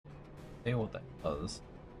See what that does.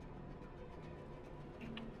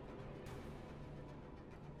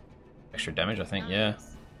 Extra damage, I think. Nice. Yeah.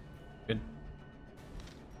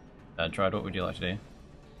 Good. Dryad, what would you like to do?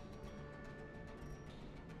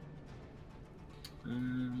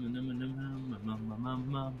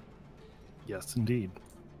 Yes, indeed.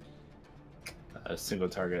 Single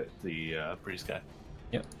target the priest guy.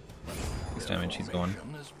 Yep. 6 damage, he's gone.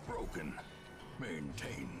 Is broken.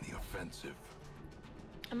 Maintain the offensive.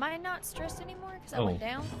 Am I not stressed anymore because I Oh, went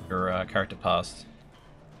down? your character passed.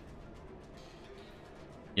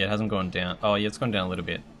 Yeah, it hasn't gone down. Oh, yeah, it's gone down a little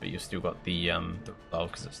bit, but you've still got the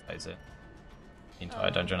resolve because it stays there. The entire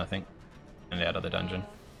dungeon, I think, and out of the dungeon.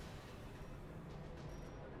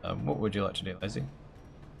 What would you like to do, Lazy?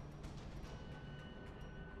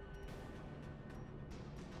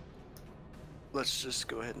 Let's just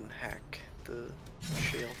go ahead and hack the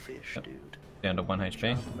shellfish Yep. dude. Down to 1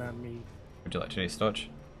 HP. Not me. Would you like to do Storch?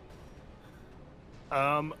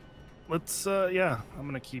 Let's yeah, I'm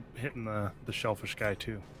gonna keep hitting the shellfish guy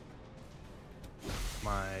too.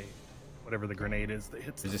 My whatever the grenade is that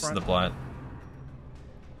hits Is the this front. the blight?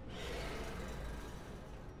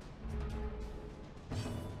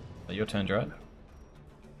 Your turn, Dryad.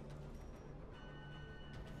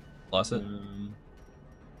 Slice it.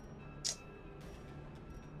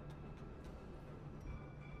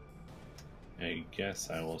 I guess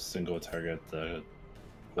I will single target the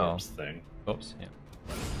corpse thing. Corpse, yeah.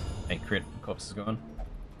 Hey, crit. Corpse is gone.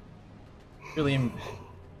 Really.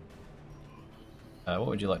 What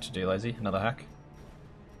would you like to do, Lazy? Another hack?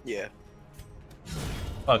 Yeah.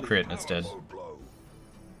 Oh, crit. It's dead. Powerful blow.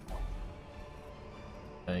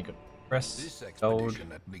 You got press, This gold,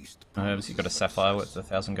 expedition at least. herbs. You got a sapphire with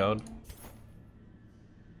 1,000 gold.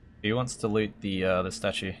 Who wants to loot the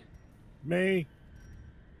statue? Me.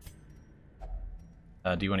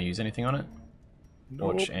 Do you want to use anything on it?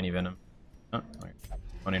 Nope. Torch, anti-venom. Oh, okay.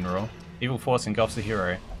 One in roll. Evil force engulfs the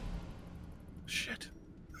hero. Shit.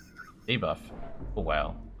 Debuff. Oh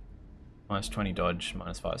wow. Minus 20 dodge,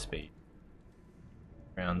 minus 5 speed.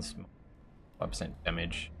 Rounds, 5%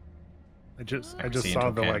 damage. I just See saw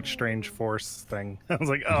into the camp. like strange force thing. I was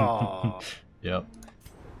like, oh. Yep.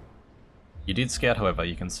 You did scout, however.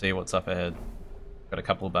 You can see what's up ahead. Got a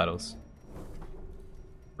couple of battles.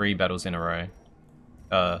 3 battles in a row.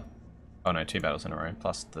 Oh no, 2 battles in a row,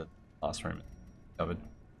 plus the last room covered.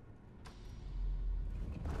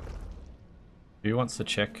 Who wants to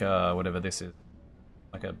check whatever this is?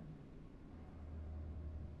 Like a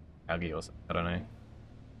Algae or something, I don't know.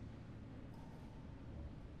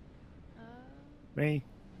 Me.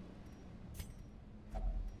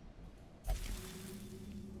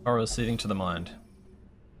 Horror soothing to the mind.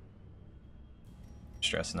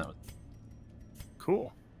 Stress, and that was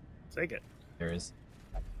Cool. Take it. there is.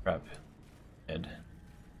 Crap. Head.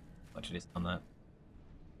 What you just on that?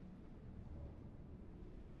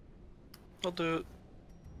 I'll do it.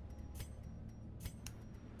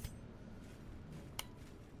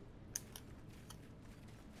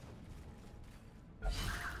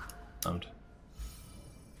 Would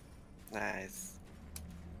Nice.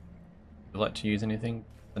 you like to use anything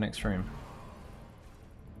for the next room?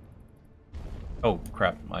 Oh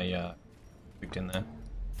crap, I clicked in there.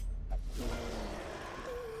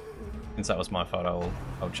 Since that was my fault,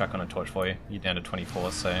 I'll chuck on a torch for you. You're down to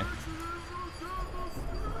 24, so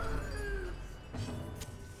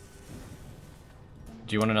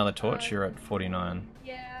do you want another torch? You're at 49.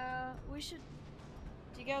 Yeah, we should.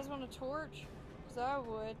 Do you guys want a torch? Because I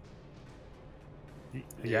would.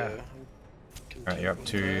 Yeah. Alright, you're up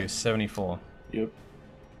to 74. Yep.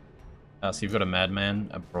 So you've got a Madman,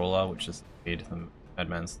 a Brawler, which is speed, the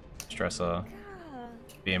Madman's Stressor, God.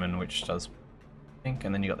 Spearman, which does think,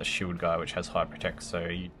 and then you got the Shield guy, which has High Protect, so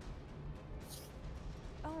you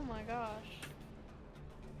Oh my gosh.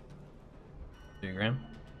 2 gram.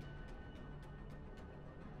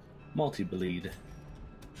 Multi-bleed.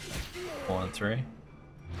 4 and 3.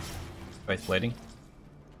 Both bleeding.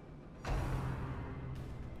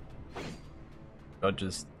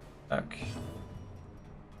 Dodges back.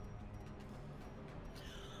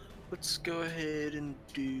 Let's go ahead and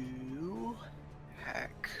do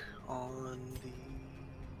hack on the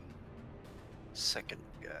second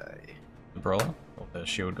guy. The Brawler, or the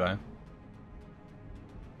Shield guy.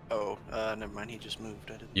 Oh, never mind. He just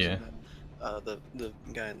moved. I didn't Yeah. see that. The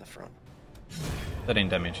guy in the front. 13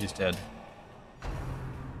 damage, he's dead.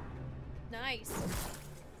 Nice.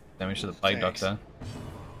 Damage to the Plague Thanks. Doctor.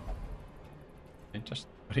 It just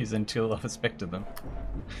what he's until I've expected them.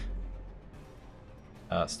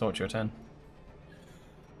 Storch, your turn.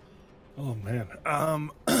 Oh man.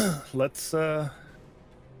 Let's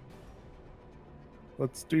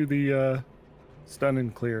Let's do the stun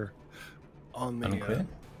and clear on the Unclear.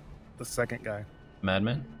 the second guy.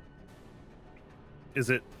 Madman. Is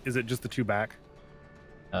it just the two back?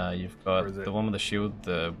 You've Or got is it- the one with the shield,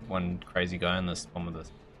 the one crazy guy, and this one with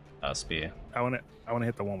the spear. I want to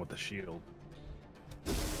hit the one with the shield.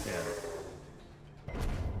 Yeah.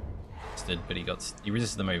 But he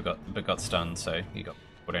resisted the move, but got stunned, so he got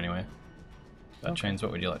put anyway. Chains,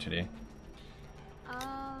 what would you like to do?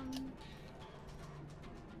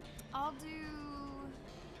 I'll do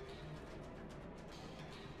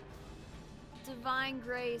Divine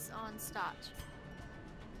Grace on Stotch.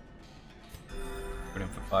 Put him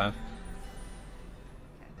for 5.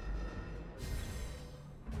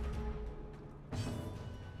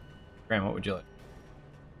 Graham, what would you like?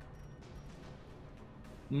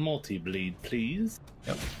 Multi-bleed, please.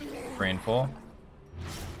 Yep. 3 and 4.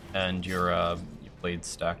 And your bleed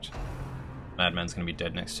stacked. Madman's gonna be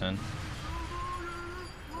dead next turn.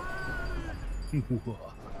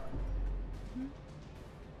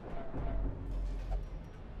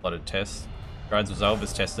 Blooded test. Guide's Resolve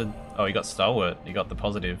is tested. Oh, he got Stalwart. He got the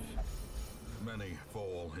positive. Many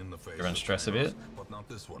fall in the face. You're under of stress a chaos, bit. but not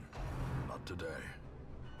this one. Not today.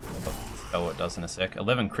 What Stalwart does in a sec.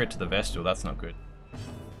 11 crit to the Vestal. That's not good.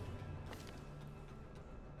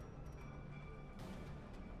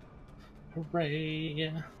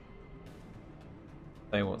 Hooray!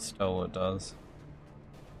 Say what Stalwart does.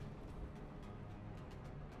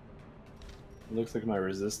 Looks like my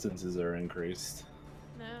resistances are increased.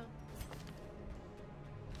 No.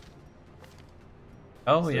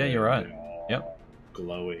 Oh So yeah, you're right. they're all Yep.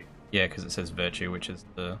 Glowy. Yeah, because it says Virtue, which is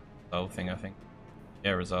the Resolve thing, I think.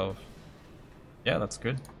 Yeah, Resolve. Yeah, that's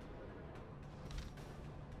good.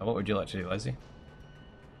 What would you like to do, Lazy?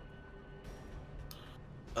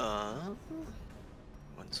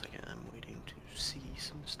 One second, I'm waiting to see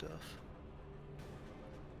some stuff.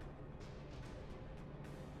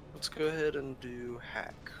 Let's go ahead and do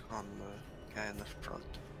hack on the guy in the front.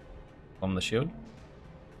 On the shield?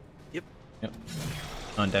 Yep. Yep.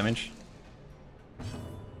 9 damage.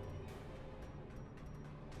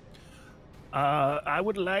 I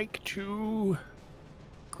would like to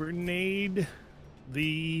grenade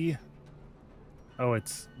the. Oh,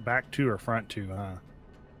 it's back 2 or front 2,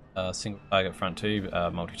 huh? Single target front 2,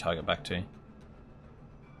 multi-target back 2.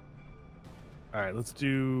 All right, let's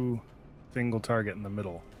do single target in the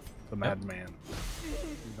middle. The Madman.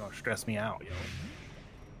 You're gonna stress me out, yo.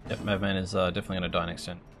 Yep, Madman is definitely going to die next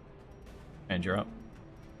turn. And you're up.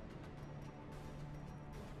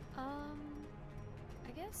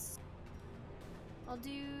 I guess I'll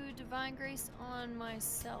do Divine Grace on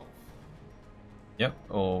myself. Yep,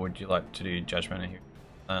 or would you like to do Judgment here?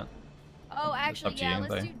 Oh, actually, up to yeah, you,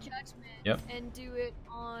 let's though. do Judgment. Yep. And do it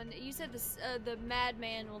on. You said this. The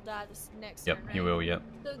Madman will die this next Yep, turn, right? you will, yep.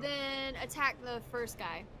 So then attack the first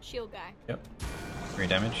guy, shield guy. Yep. 3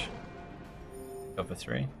 damage. Go for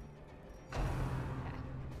 3.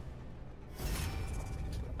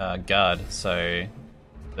 Guard, so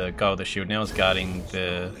the guy with the shield now is guarding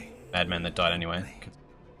the Madman that died anyway. 'Cause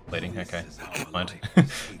bleeding, okay. Mind.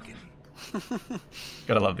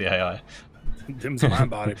 Gotta love the AI. Dims my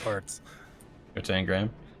body parts. Your turn, Graham.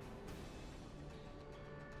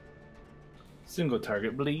 Single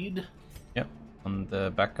target bleed. Yep. On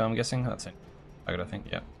the back guy, I'm guessing. That's it. Target, I think,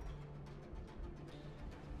 yep.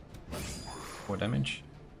 4 damage.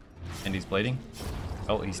 And he's bleeding.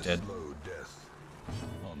 Oh, he's dead. Slow death.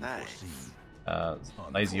 Nice.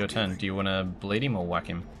 Lazy, your turn. Do you want to bleed him or whack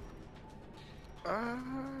him?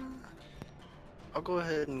 I'll go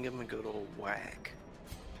ahead and give him a good old whack.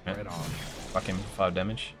 Yeah. Right on. Whack him for 5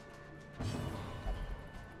 damage.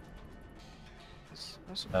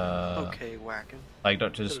 That's okay whacking. Like,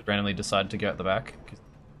 don't just randomly decide to go at the back. 'Cause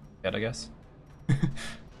dead, I guess.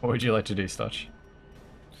 What would you like to do, Stotch?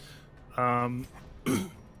 I'm Boss.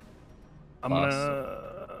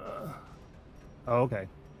 gonna. Oh, okay.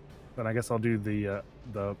 Then I guess I'll do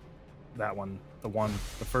that one,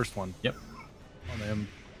 the first one. Yep. On him.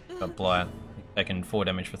 Got Blight. Taking 4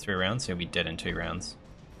 damage for 3 rounds, so he'll be dead in 2 rounds.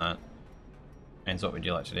 And what would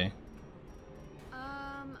you like to do?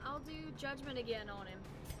 I'll do Judgment again on him.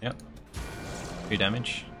 Yep. 2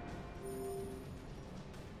 damage.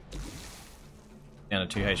 Down to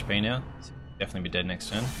 2 HP now. So definitely be dead next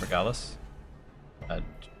turn, regardless.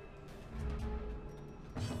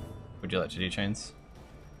 Would you like to do chains?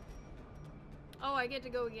 Oh, I get to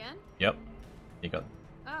go again? Yep. You got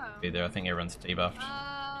Oh. be there. I think everyone's debuffed.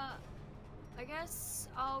 I guess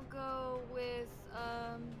I'll go with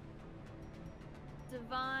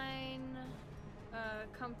Divine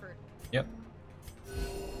Comfort. Yep.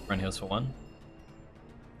 Run heals for 1.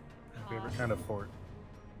 My favorite kind of fort.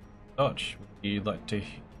 Dodge, would you like to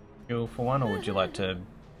heal for one, or would you like to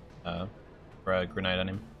throw a grenade on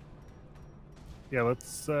him? Yeah,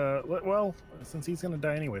 let's. Well, since he's gonna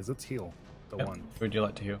die anyways, let's heal the Yep. one. Who would you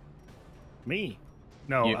like to heal? Me?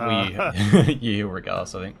 No. You, you heal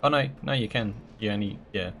regardless, I think. Oh no, you can. You only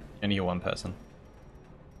heal one person.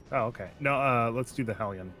 Oh, okay. No. Let's do the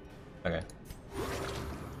Hellion. Okay.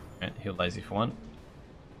 Alright, heal lazy for one.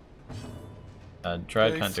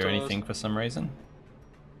 Dread can't do anything for some reason.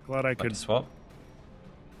 Glad I Like could to swap.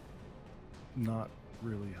 not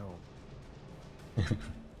really help.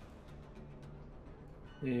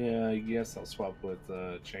 Yeah, I guess I'll swap with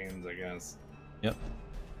chains, I guess. Yep.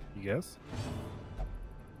 You guess?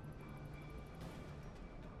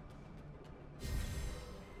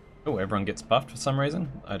 Oh, everyone gets buffed for some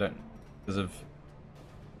reason. I don't, because of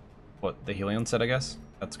what the Helion said, I guess.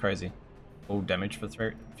 That's crazy. All damage for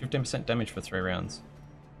 15% damage for 3 rounds.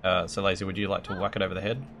 So Lazy, would you like to whack it over the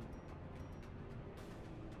head?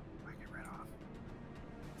 Whack it right off.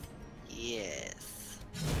 Yes.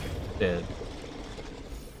 Dead.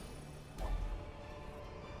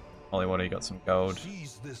 Holy water, you got some gold.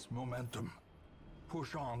 Seize this momentum.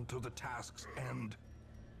 Push on to the task's end.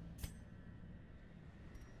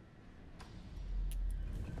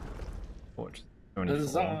 Torch.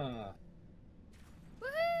 Huzzah! Woohoo!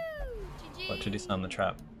 GG! What to disarm the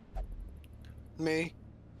trap? Me.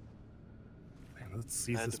 Man, let's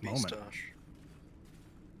seize Had this to be moment.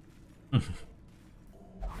 Stosh.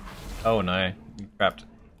 Oh no, you trapped.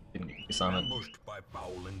 Didn't disarm it. Ambushed by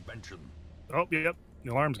foul invention. Oh, yep.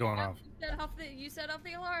 The alarm's going off. You set off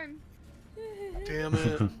the alarm. Damn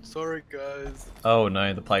it. Sorry, guys. Oh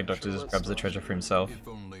no, the Plague Doctor Sure, just let's grabs the not. treasure for himself. If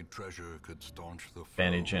only treasure could staunch the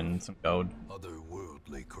Bandage flow and some gold. of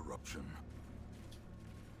otherworldly corruption.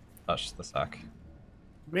 Touch the sack.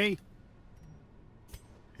 Me?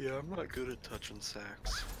 Yeah, I'm not good at touching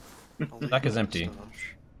sacks. Sack is empty.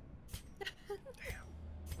 Stosh.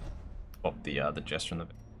 Pop the gesture in the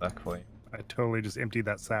back for you. I totally just emptied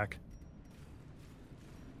that sack.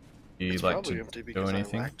 Do you It's like probably to empty do because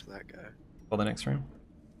anything I whacked that guy. for the next room?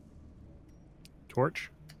 Torch?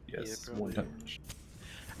 Yes. Yeah, probably. one.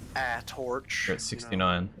 Torch. You're at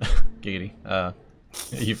 69. Giggity. Are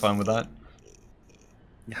you fine with that?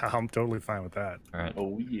 Yeah, I'm totally fine with that. Alright.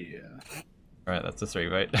 Oh yeah. Alright, that's a 3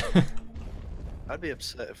 vote. I'd be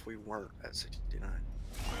upset if we weren't at 69.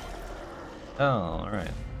 Oh, alright.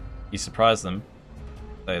 You surprised them.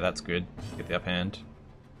 So that's good. Get the upper hand.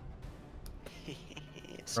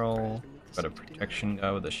 Roll. Got a protection guy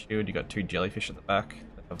with a shield. You got 2 jellyfish at the back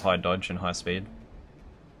that have high dodge and high speed.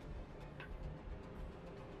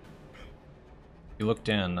 You look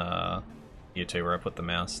down here too where I put the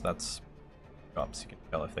mouse, that's drops. You can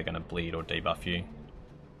tell if they're going to bleed or debuff you.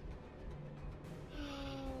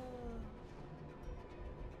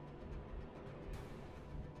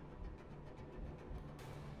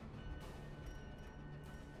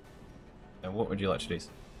 Now what would you like to do?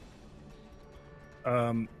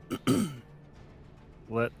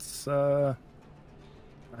 Let's I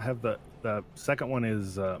have the second one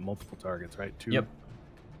is multiple targets, right? 2. Yep.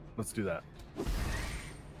 Let's do that.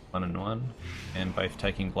 1 and 1. And both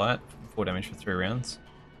taking blight. 4 damage for 3 rounds.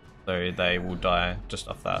 So they will die just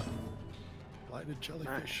off that. Blighted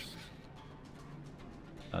jellyfish.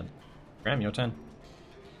 Graham, your turn.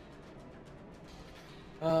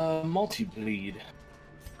 Multi-bleed.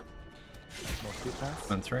 Multi-pass?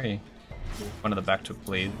 1 and 3. One of the back took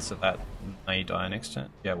bleed, so that may die next turn.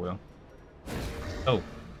 Yeah, it will. Oh,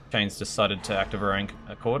 Chains decided to act of her own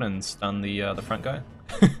accord and stun the front guy.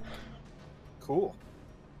 Cool.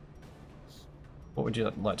 What would you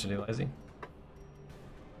like to do, Lazy?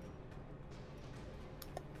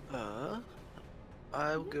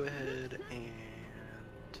 I'll go ahead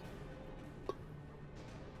and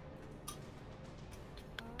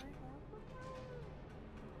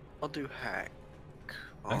I'll do hack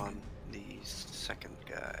on the second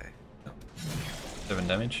guy. 7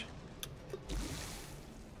 damage.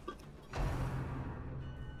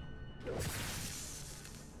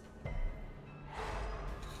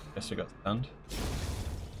 Jester got stunned.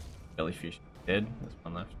 Jellyfish dead. There's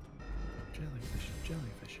one left. Jellyfish,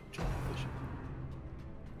 jellyfish, jellyfish.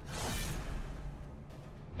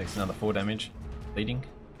 Takes another 4 damage. Bleeding.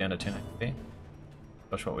 Down to 10 HP.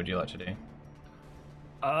 Josh, what would you like to do?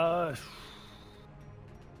 I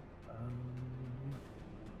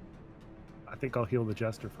think I'll heal the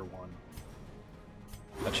Jester for 1.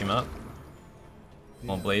 Touch him up.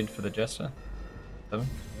 More bleed for the Jester. 7.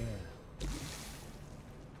 Yeah.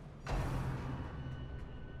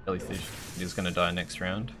 Jellyfish is going to die next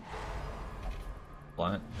round.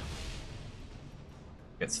 Blight.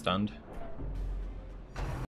 Get stunned.